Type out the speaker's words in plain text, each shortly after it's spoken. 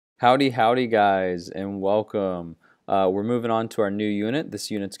Howdy, howdy, guys, and welcome. We're moving on to our new unit. This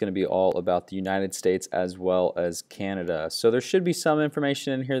unit's going to be all about the United States as well as Canada. So there should be some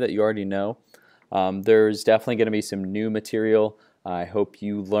information in here that you already know. There's definitely going to be some new material. I hope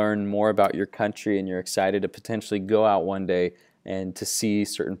you learn more about your country and you're excited to potentially go out one day and to see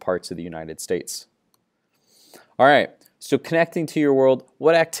certain parts of the United States. All right, so connecting to your world,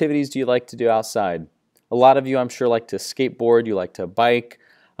 what activities do you like to do outside? A lot of you, I'm sure, like to skateboard, you like to bike.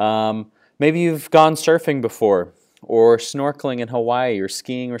 Maybe you've gone surfing before, or snorkeling in Hawaii, or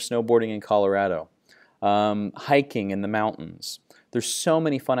skiing or snowboarding in Colorado, hiking in the mountains. There's so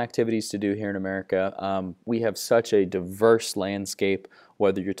many fun activities to do here in America. We have such a diverse landscape,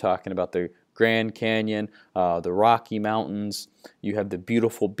 whether you're talking about the Grand Canyon, the Rocky Mountains, you have the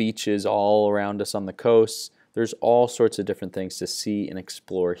beautiful beaches all around us on the coasts. There's all sorts of different things to see and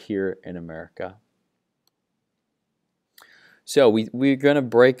explore here in America. So we're going to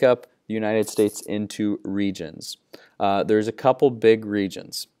break up the United States into regions. There's a couple big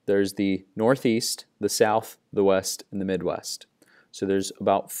regions. There's the Northeast, the South, the West, and the Midwest. So there's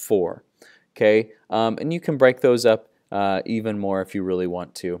about four. Okay, and you can break those up even more if you really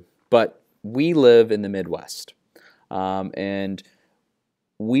want to. But we live in the Midwest, and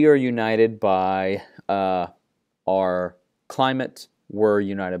we are united by our climate. We're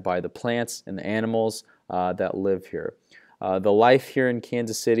united by the plants and the animals that live here. The life here in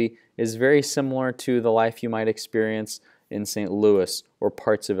Kansas City is very similar to the life you might experience in St. Louis or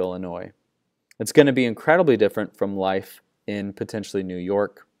parts of Illinois. It's going to be incredibly different from life in potentially New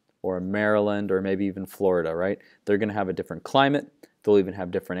York or Maryland or maybe even Florida, right? They're going to have a different climate. They'll even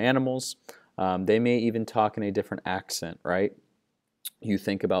have different animals. They may even talk in a different accent, right? You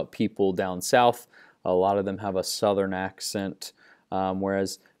think about people down south, a lot of them have a southern accent,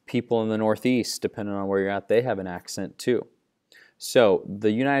 whereas people in the Northeast, depending on where you're at, they have an accent too. So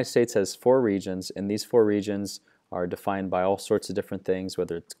the United States has four regions, and these four regions are defined by all sorts of different things,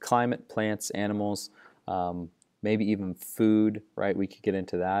 whether it's climate, plants, animals, maybe even food, right? We could get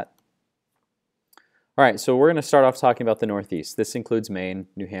into that. All right, so we're going to start off talking about the Northeast. This includes Maine,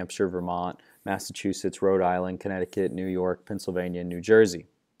 New Hampshire, Vermont, Massachusetts, Rhode Island, Connecticut, New York, Pennsylvania, and New Jersey.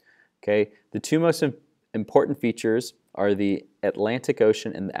 Okay, the two most important features are the Atlantic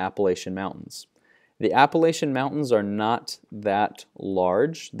Ocean and the Appalachian Mountains. The Appalachian Mountains are not that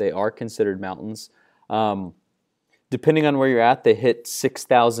large. They are considered mountains. Depending on where you're at, they hit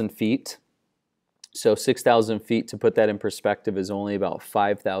 6,000 feet. So 6,000 feet, to put that in perspective, is only about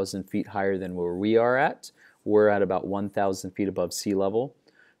 5,000 feet higher than where we are at. We're at about 1,000 feet above sea level.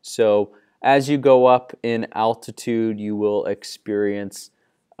 So as you go up in altitude, you will experience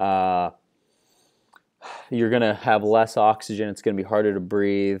you're going to have less oxygen. It's going to be harder to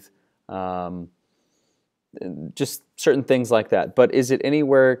breathe. Just certain things like that. But is it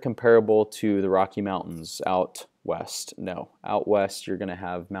anywhere comparable to the Rocky Mountains out west? No. Out west, you're going to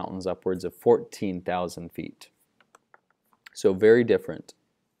have mountains upwards of 14,000 feet. So very different.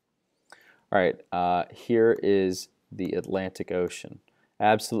 All right, here is the Atlantic Ocean.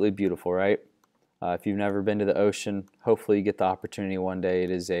 Absolutely beautiful, right? If you've never been to the ocean, hopefully you get the opportunity one day.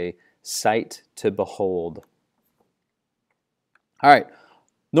 It is a sight to behold. All right,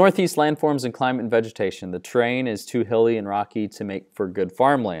 Northeast landforms and climate and vegetation. The terrain is too hilly and rocky to make for good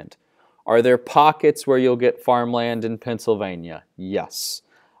farmland. Are there pockets where you'll get farmland in Pennsylvania? Yes.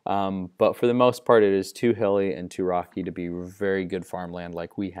 But for the most part, it is too hilly and too rocky to be very good farmland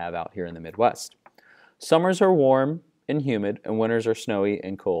like we have out here in the Midwest. Summers are warm and humid, and winters are snowy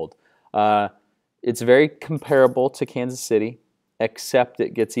and cold. It's very comparable to Kansas City, except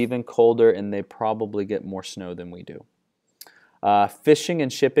it gets even colder and they probably get more snow than we do. Fishing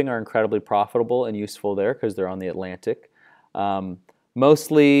and shipping are incredibly profitable and useful there because they're on the Atlantic.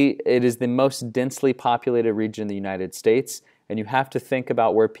 Mostly, it is the most densely populated region in the United States, and you have to think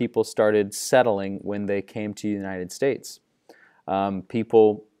about where people started settling when they came to the United States.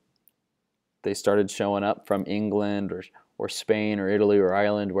 They started showing up from England or Spain or Italy or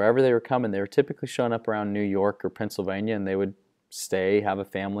Ireland, wherever they were coming. They were typically showing up around New York or Pennsylvania, and they would stay, have a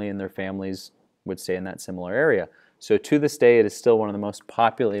family, and their families would stay in that similar area. So to this day, it is still one of the most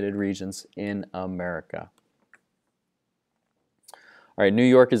populated regions in America. All right, New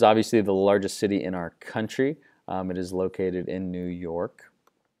York is obviously the largest city in our country. It is located in New York.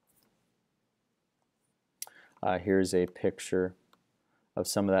 Here's a picture of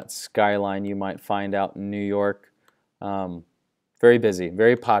some of that skyline you might find out in New York. Very busy,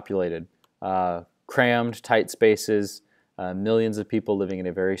 very populated, crammed, tight spaces, millions of people living in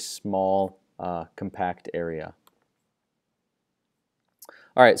a very small, compact area.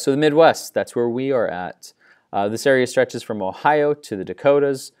 All right, so the Midwest, that's where we are at. This area stretches from Ohio to the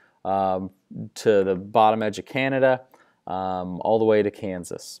Dakotas, to the bottom edge of Canada, all the way to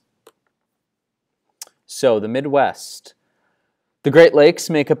Kansas. So the Midwest. The Great Lakes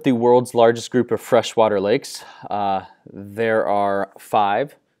make up the world's largest group of freshwater lakes. There are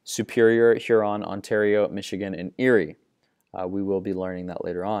 5: Superior, Huron, Ontario, Michigan, and Erie. We will be learning that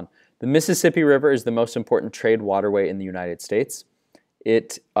later on. The Mississippi River is the most important trade waterway in the United States.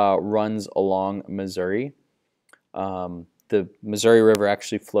 It runs along Missouri. The Missouri River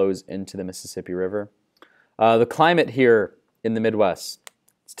actually flows into the Mississippi River. The climate here in the Midwest,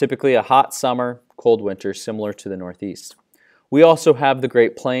 it's typically a hot summer, cold winter, similar to the Northeast. We also have the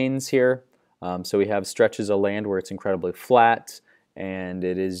Great Plains here. So we have stretches of land where it's incredibly flat, and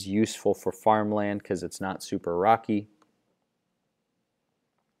it is useful for farmland because it's not super rocky.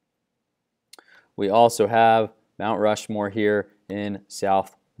 We also have Mount Rushmore here in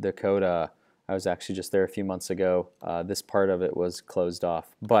South Dakota. I was actually just there a few months ago. This part of it was closed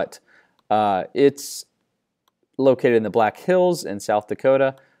off, but it's located in the Black Hills in South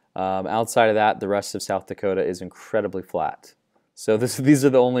Dakota. Outside of that, the rest of South Dakota is incredibly flat. So these are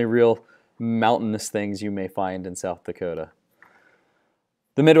the only real mountainous things you may find in South Dakota.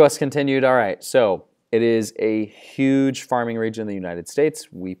 The Midwest continued. All right, so it is a huge farming region in the United States.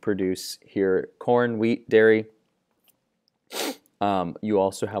 We produce here corn, wheat, dairy. You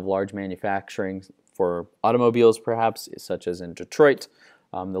also have large manufacturing for automobiles, perhaps, such as in Detroit.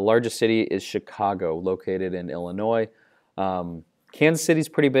 The largest city is Chicago, located in Illinois. Kansas City is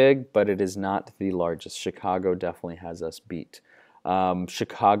pretty big, but it is not the largest. Chicago definitely has us beat.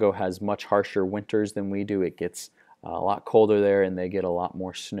 Chicago has much harsher winters than we do. It gets a lot colder there, and they get a lot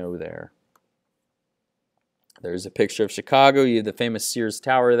more snow there. There's a picture of Chicago. You have the famous Sears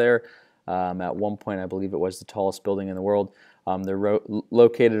Tower there. At one point, I believe it was the tallest building in the world. They're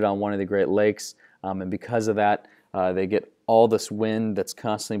located on one of the Great Lakes, and because of that, they get all this wind that's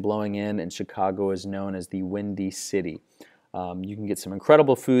constantly blowing in, and Chicago is known as the Windy City. You can get some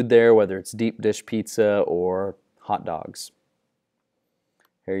incredible food there, whether it's deep dish pizza or hot dogs.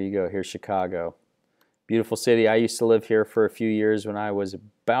 Here you go. Here's Chicago. Beautiful city. I used to live here for a few years when I was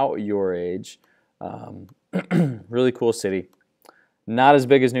about your age. Really cool city. Not as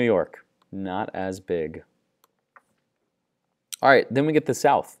big as New York. Not as big. All right, then we get the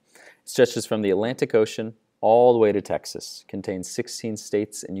South. It stretches from the Atlantic Ocean all the way to Texas. It contains 16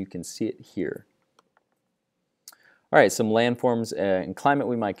 states, and you can see it here. All right, some landforms and climate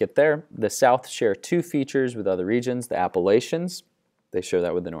we might get there. The South share 2 features with other regions: the Appalachians, they share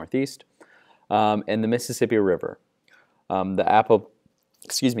that with the Northeast, and the Mississippi River. The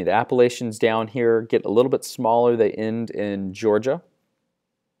Appalachians down here get a little bit smaller. They end in Georgia.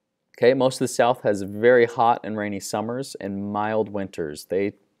 Okay, most of the South has very hot and rainy summers and mild winters.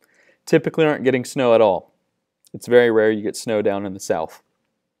 They typically aren't getting snow at all. It's very rare you get snow down in the South.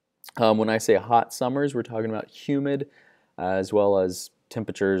 When I say hot summers, we're talking about humid as well as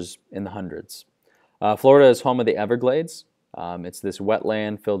temperatures in the hundreds. Florida is home of the Everglades. It's this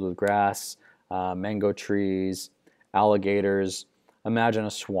wetland filled with grass, mango trees, alligators. Imagine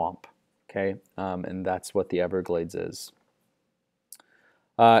a swamp, okay? And that's what the Everglades is.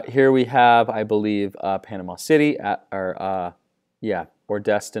 Here we have, I believe, Panama City, or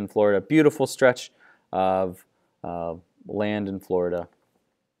Destin, Florida. Beautiful stretch of land in Florida.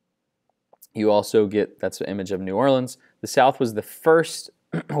 You also get, that's an image of New Orleans. The South was the first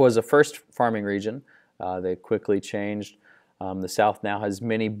farming region. They quickly changed. The South now has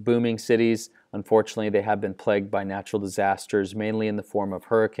many booming cities. Unfortunately, they have been plagued by natural disasters, mainly in the form of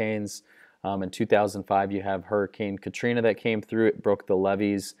hurricanes. In 2005, you have Hurricane Katrina that came through. It broke the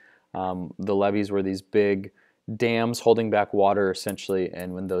levees. The levees were these big dams holding back water, essentially,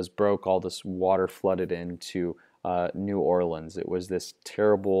 and when those broke, all this water flooded into New Orleans. It was this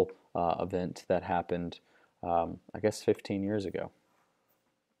terrible event that happened, I guess, 15 years ago.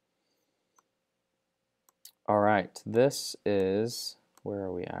 All right, this is, where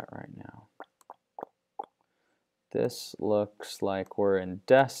are we at right now? This looks like we're in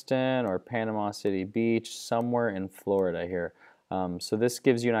Destin or Panama City Beach, somewhere in Florida here. So this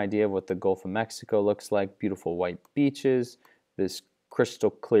gives you an idea of what the Gulf of Mexico looks like. Beautiful white beaches, this crystal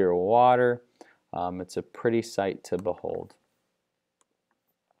clear water. It's a pretty sight to behold.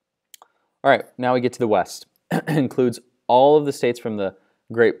 All right, now we get to the West. It includes all of the states from the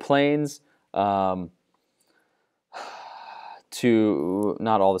Great Plains to,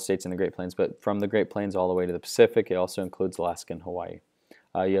 not all the states in the Great Plains, but from the Great Plains all the way to the Pacific. It also includes Alaska and Hawaii.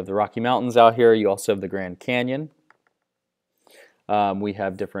 You have the Rocky Mountains out here. You also have the Grand Canyon. We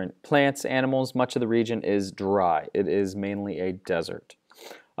have different plants, animals. Much of the region is dry. It is mainly a desert.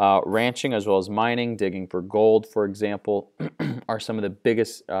 Ranching as well as mining, digging for gold, for example, are some of the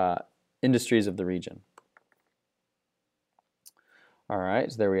biggest industries of the region. All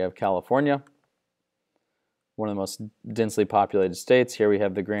right, so there we have California, one of the most densely populated states. Here we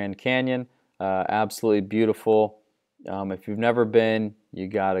have the Grand Canyon, absolutely beautiful. If you've never been, you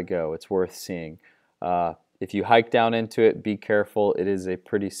gotta go. It's worth seeing. If you hike down into it, be careful. It is a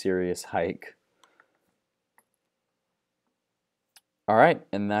pretty serious hike. All right,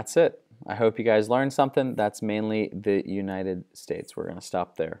 and that's it. I hope you guys learned something. That's mainly the United States. We're going to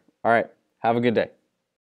stop there. All right, have a good day.